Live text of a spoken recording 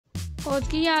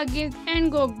Özge yagiz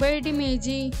and Gökberk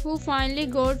demirci, who finally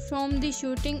got from the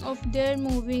shooting of their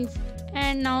movies,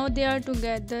 and now they are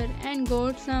together and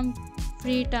got some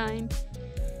free time.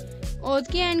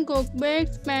 Özge and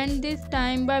Gökberk spent this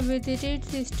time by visiting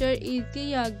sister Özge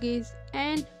yagiz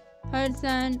and her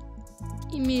son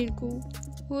Emirku,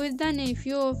 who is the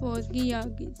nephew of Özge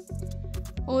yagiz.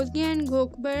 Özge and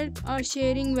Gökberk are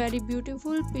sharing very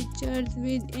beautiful pictures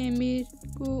with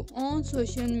Emirku on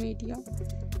social media,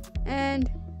 and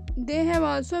they have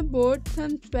also bought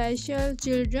some special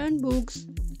children books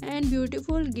and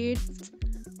beautiful gifts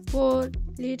for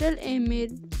little Emir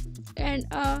and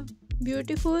a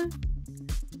beautiful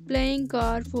playing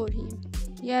car for him.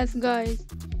 Yes, guys.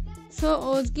 So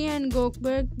Özge and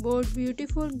Gökberk bought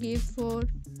beautiful gifts for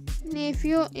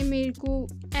nephew Emirku,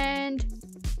 and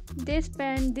they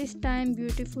spent this time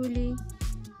beautifully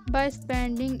by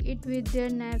spending it with their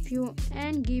nephew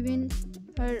and giving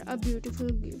her a beautiful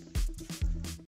gift.